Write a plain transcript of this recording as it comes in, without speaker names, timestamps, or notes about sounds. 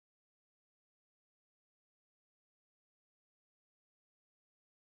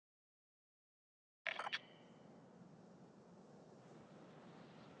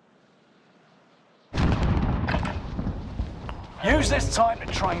Use this time to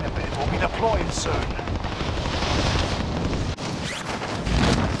train a bit. We'll be deploying soon.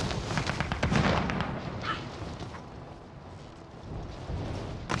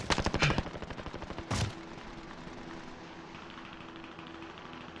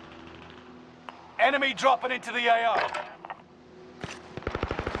 Enemy dropping into the AO.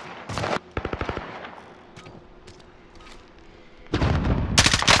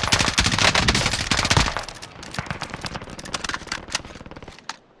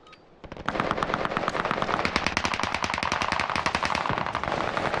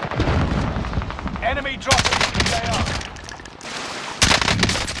 Enemy dropping into the AO.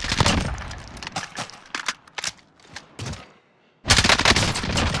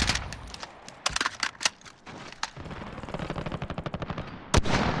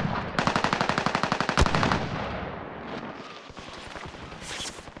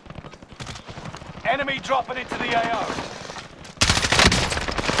 Enemy dropping into the AO.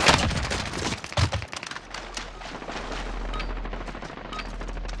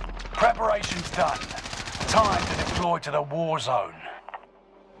 Preparation's done. Time to deploy to the war zone.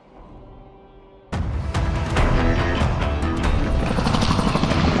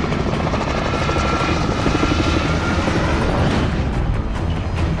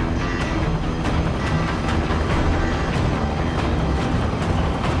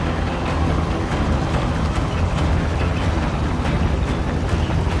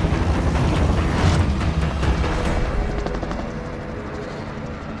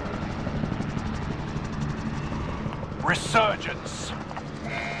 Resurgence.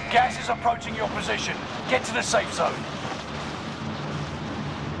 Gas is approaching your position. Get to the safe zone.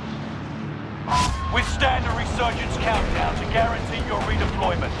 Withstand a resurgence countdown to guarantee your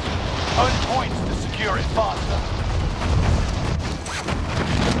redeployment. Earn points to secure it faster.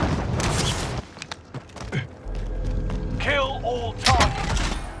 Kill all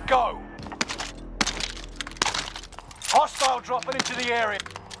targets. Go. Hostile dropping into the area.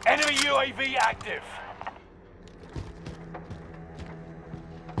 Enemy UAV active.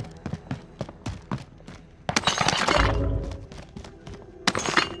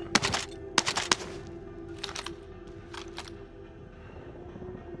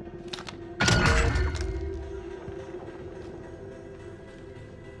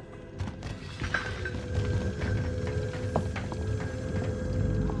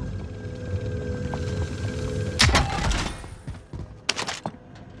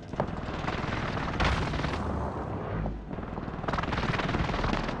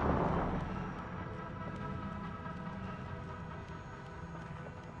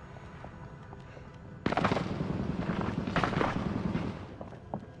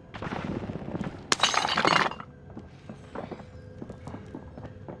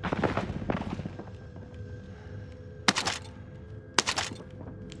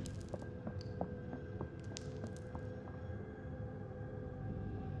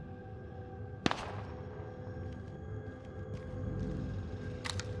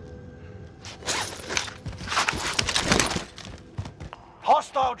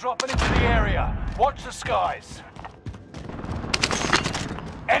 Hostile dropping into the area. Watch the skies.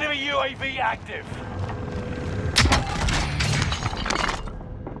 Enemy UAV active.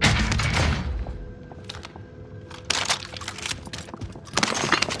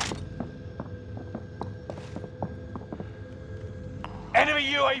 Enemy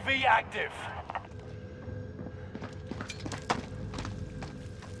UAV active.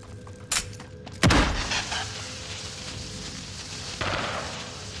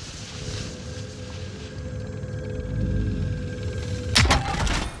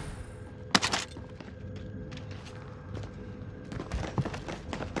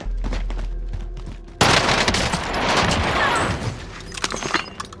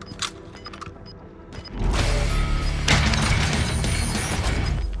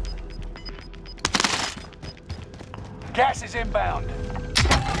 Gas is inbound.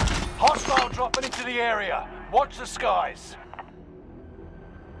 Hostile dropping into the area. Watch the skies.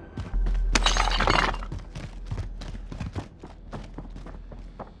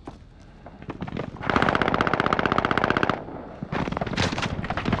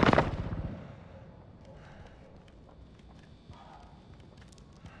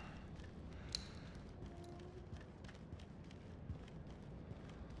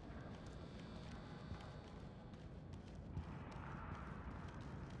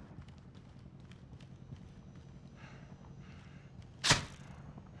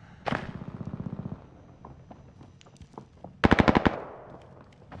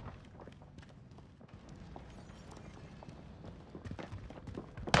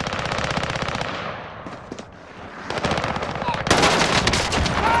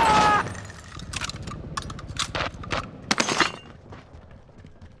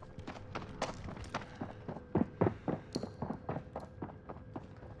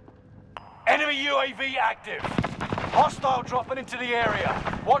 UAV active. Hostile dropping into the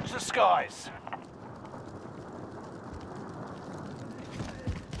area. Watch the skies.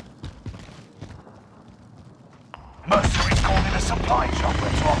 Mercenaries called in a supply chopper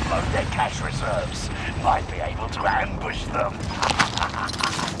to offload their cash reserves. Might be able to ambush them.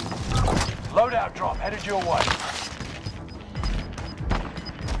 Loadout drop headed your way.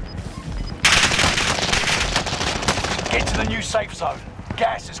 Get to the new safe zone.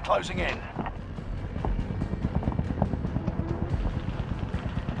 Gas is closing in.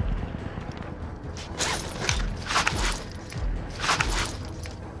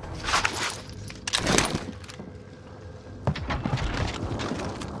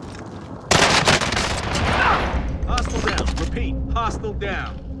 Hostile down. Repeat. Hostile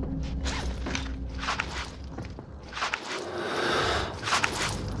down.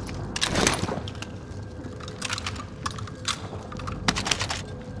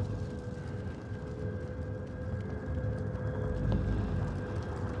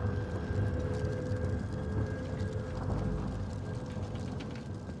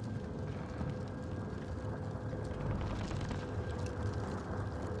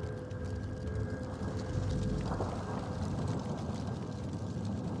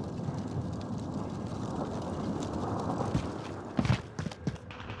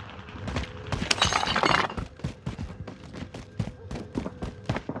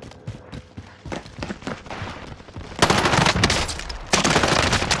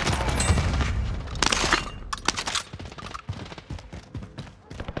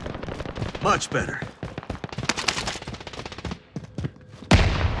 Much better.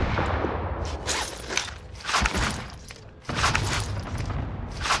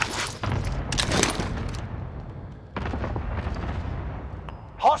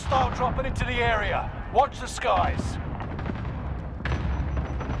 Hostile dropping into the area. Watch the skies.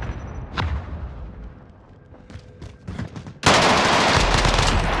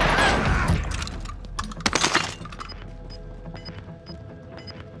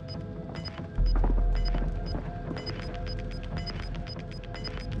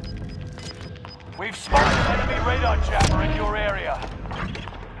 We've spotted an enemy radar jammer in your area.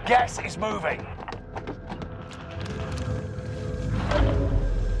 Gas is moving.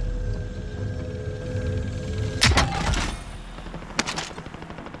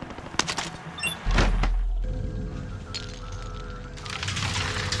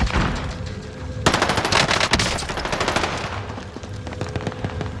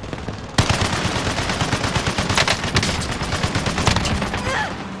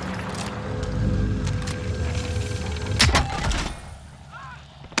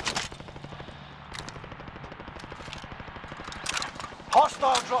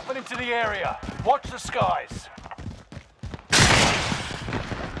 Hostile dropping into the area. Watch the skies.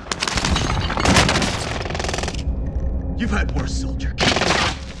 You've had worse, soldier.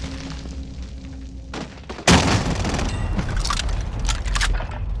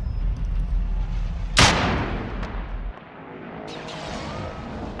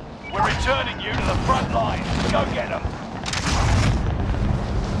 We're returning you to the front line. Go get them.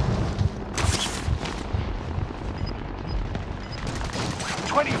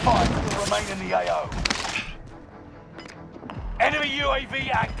 $25 will remain in the AO. Enemy UAV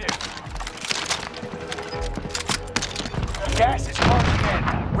active. Gas is closing in.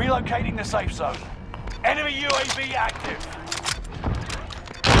 Relocating the safe zone. Enemy UAV active.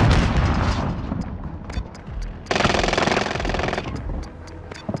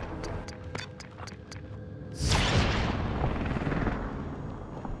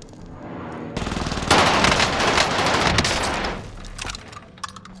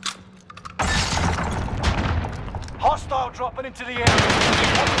 Hostile dropping into the area.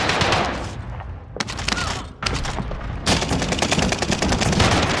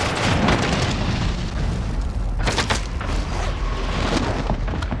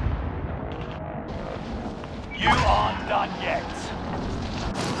 You aren't done yet.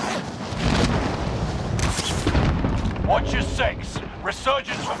 Watch your six.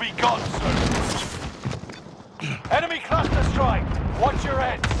 Resurgence will be gone soon. Enemy cluster strike. Watch your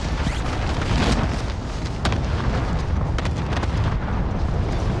heads.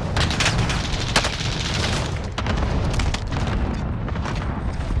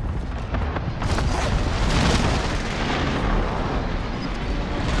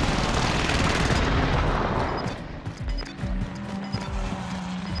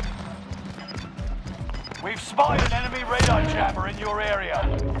 We've spotted an enemy radar jammer in your area.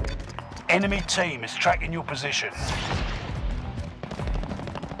 Enemy team is tracking your position.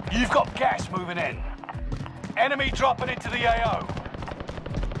 You've got gas moving in. Enemy dropping into the AO.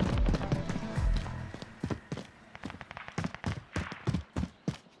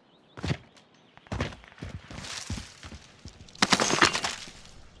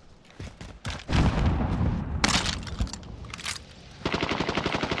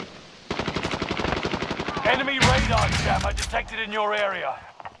 Enemy radar jammer detected in your area.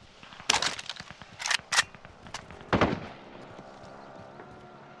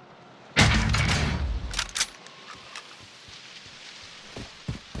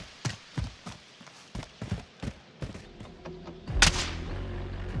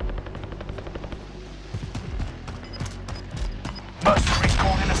 Mercenaries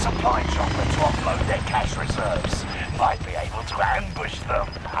called in a supply chopper to offload their cash reserves. Might be able to ambush them.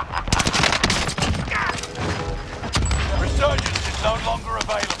 Resurgence is no longer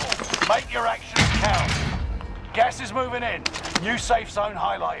available. Make your actions count. Gas is moving in. New safe zone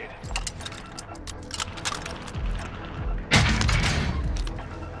highlighted.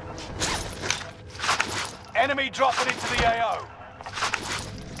 Enemy dropping into the AO.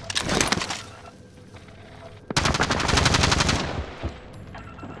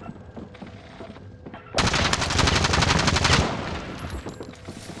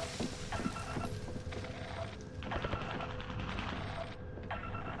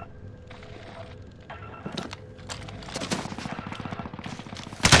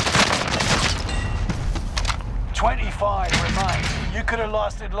 You could have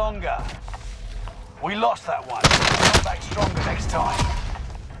lasted longer. We lost that one. Come back stronger next time.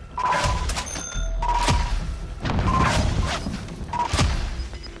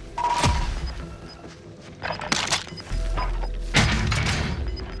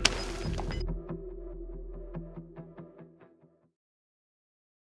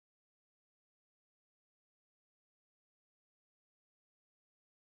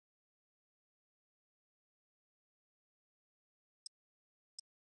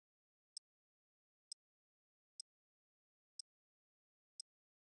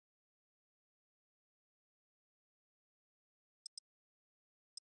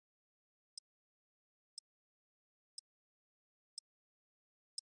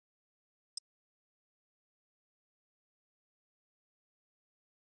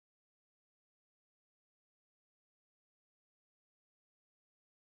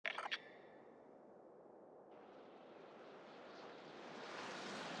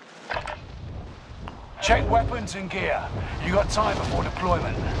 Check weapons and gear. You got time before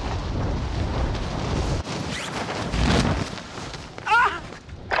deployment.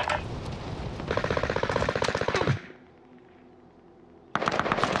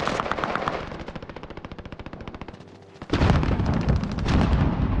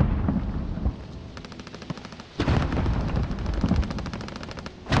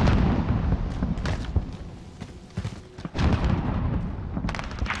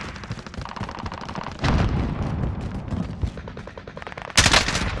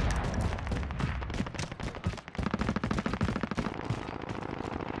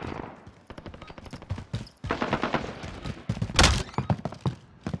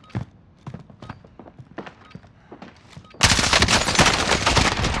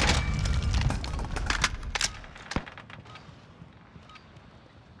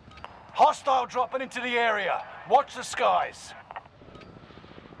 Hostile dropping into the area. Watch the skies.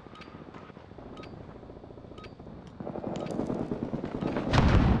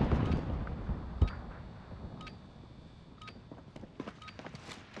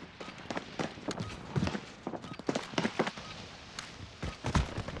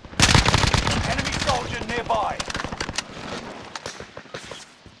 Enemy soldier nearby.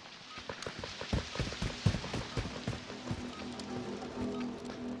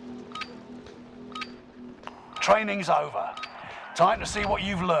 Training's over. Time to see what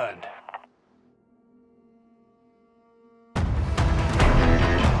you've learned.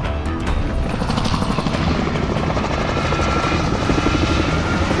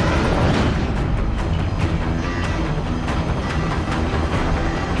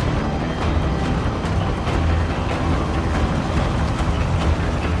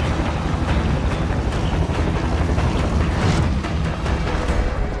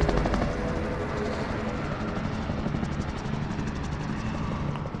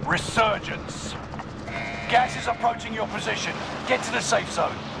 Resurgence. Gas is approaching your position. Get to the safe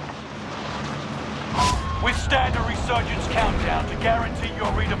zone. Withstand a resurgence countdown to guarantee your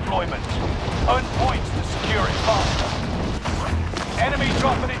redeployment. Earn points to secure it faster. Enemy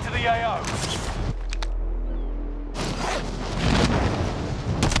dropping into the AO.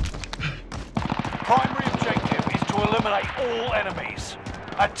 Primary objective is to eliminate all enemies.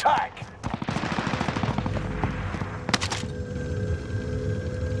 Attack!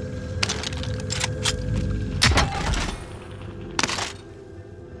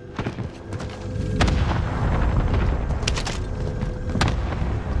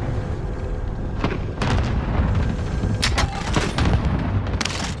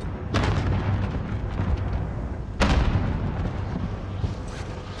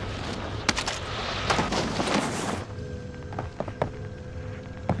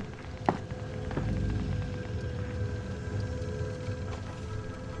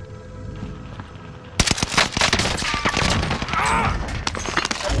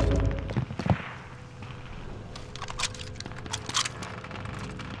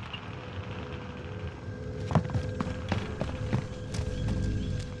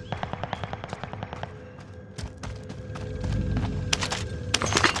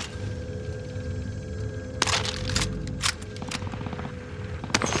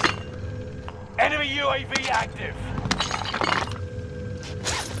 Enemy UAV active.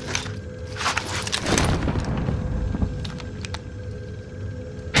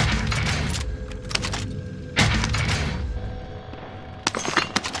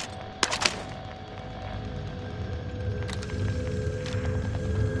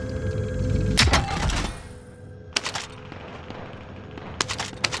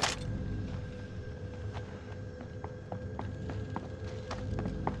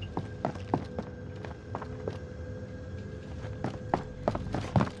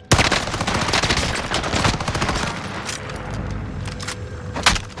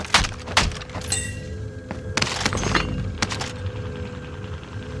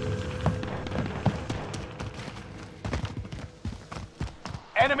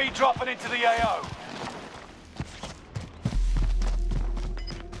 Enemy dropping into the AO.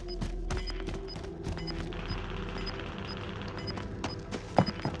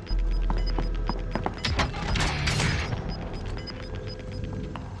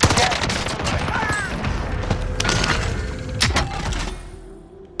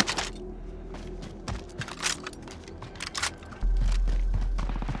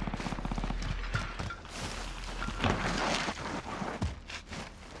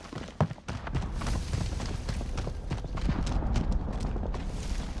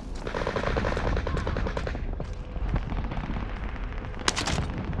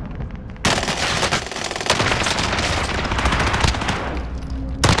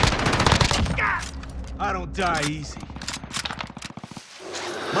 I don't die easy.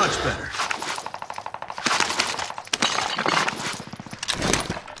 Much better.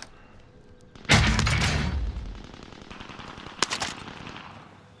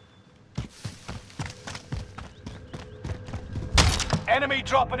 Enemy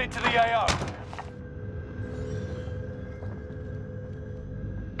dropping into the AO.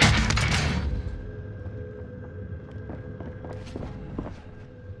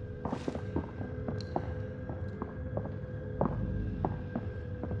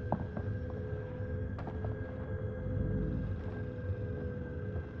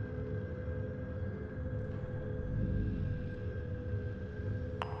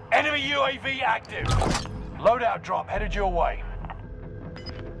 Enemy UAV active. Loadout drop headed your way.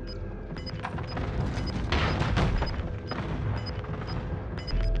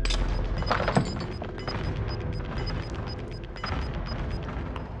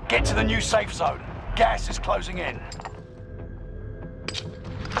 Get to the new safe zone. Gas is closing in.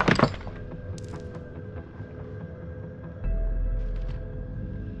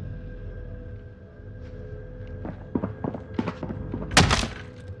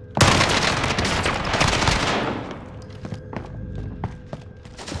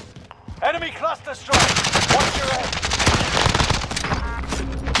 Enemy cluster strike. Watch your head.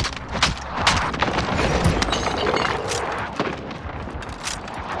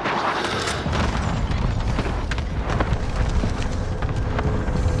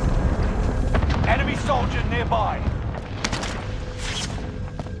 Enemy soldier nearby.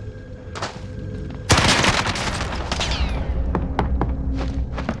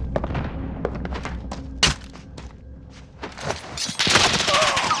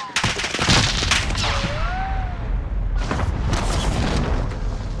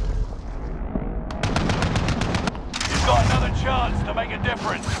 You've got another chance to make a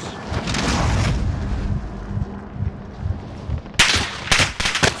difference.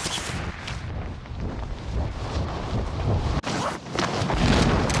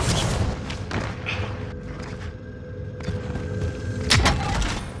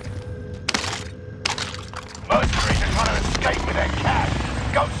 Mercenaries are trying to escape with their cash.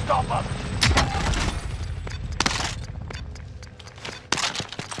 Go stop them.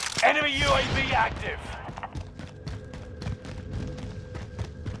 Enemy UAV active.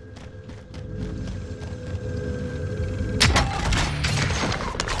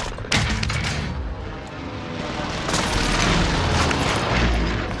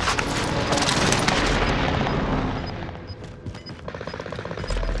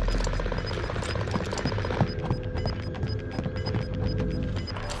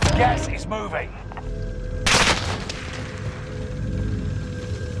 Gas is moving.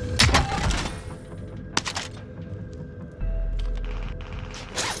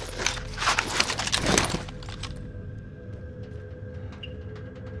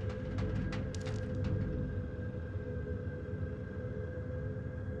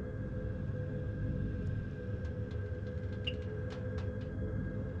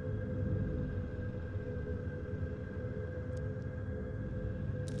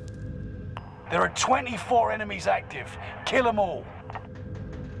 There are 24 enemies active. Kill them all.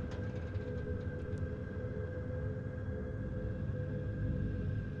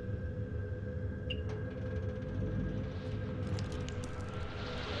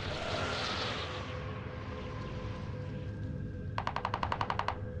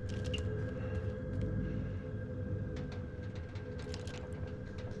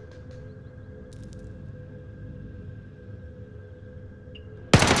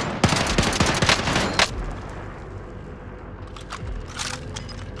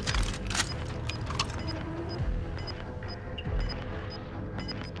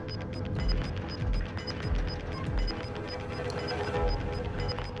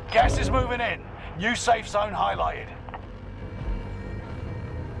 Gas is moving in. New safe zone highlighted.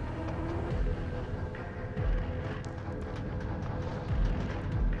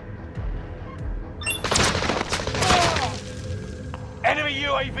 Enemy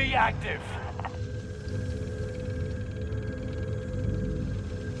UAV active.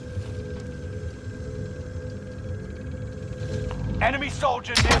 Enemy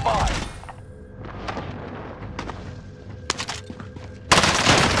soldier nearby.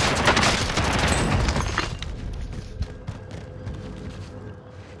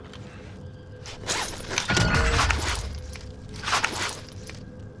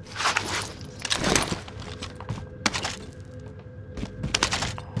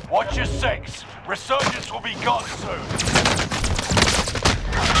 Watch your six. Resurgence will be gone soon.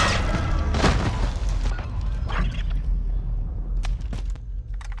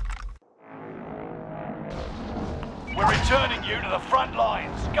 We're returning you to the front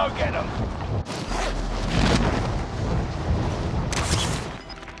lines. Go get them.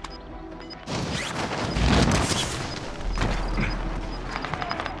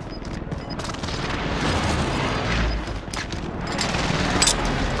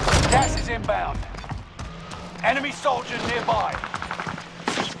 Gas is inbound. Enemy soldiers nearby.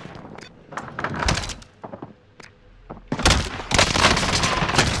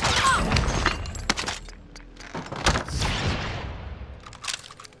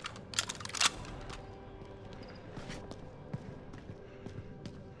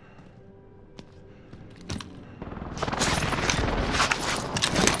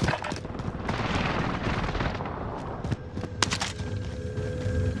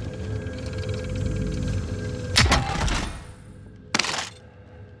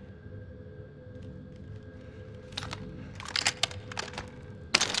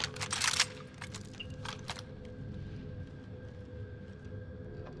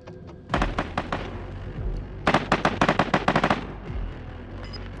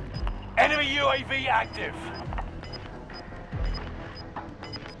 Enemy UAV active.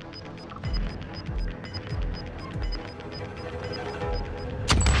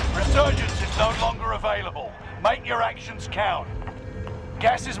 Resurgence is no longer available. Make your actions count.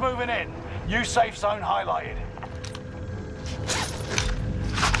 Gas is moving in. New safe zone highlighted.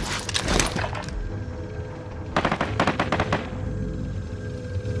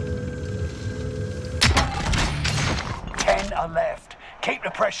 Ten are left. Keep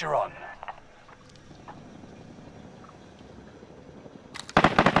the pressure on.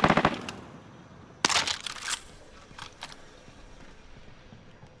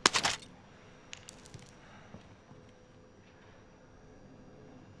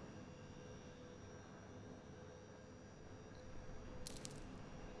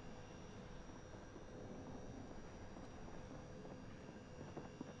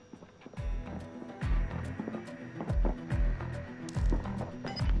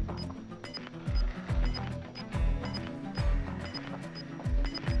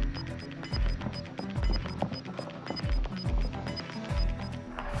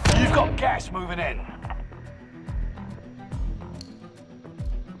 You've got gas moving in.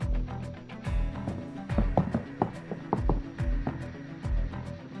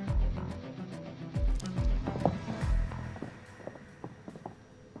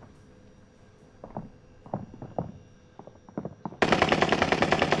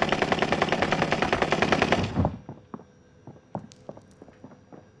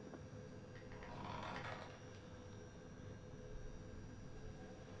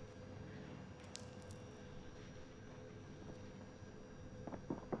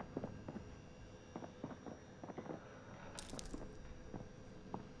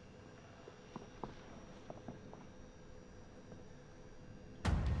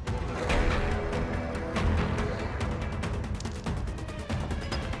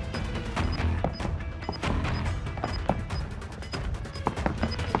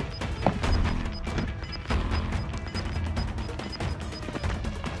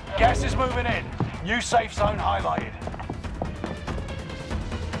 Gas is moving in. New safe zone highlighted.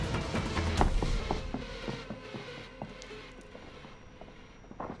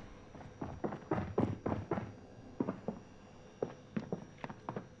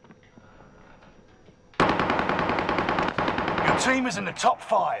 Your team is in the top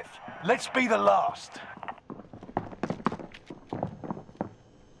 5. Let's be the last.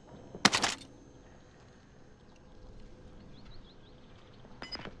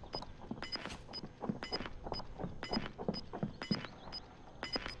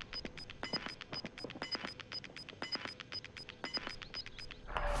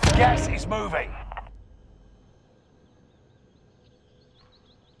 Gas is moving.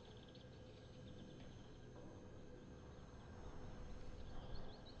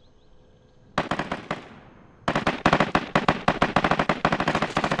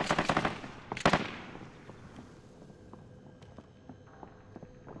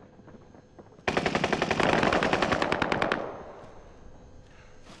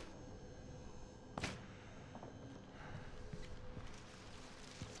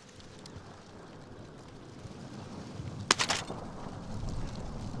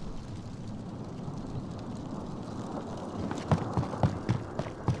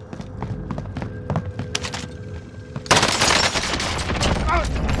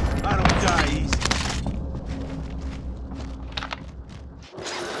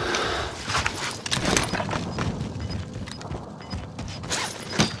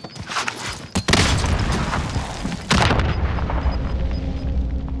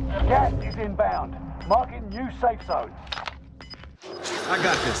 safe zone. I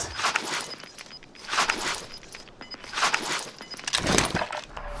got this.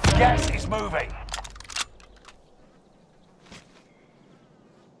 Gas is moving.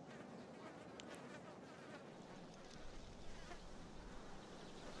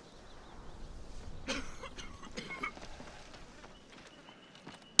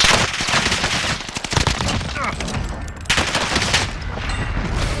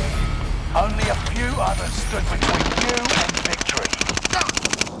 Only a few others stood between you and victory.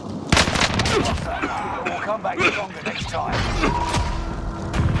 We'll come back stronger next time.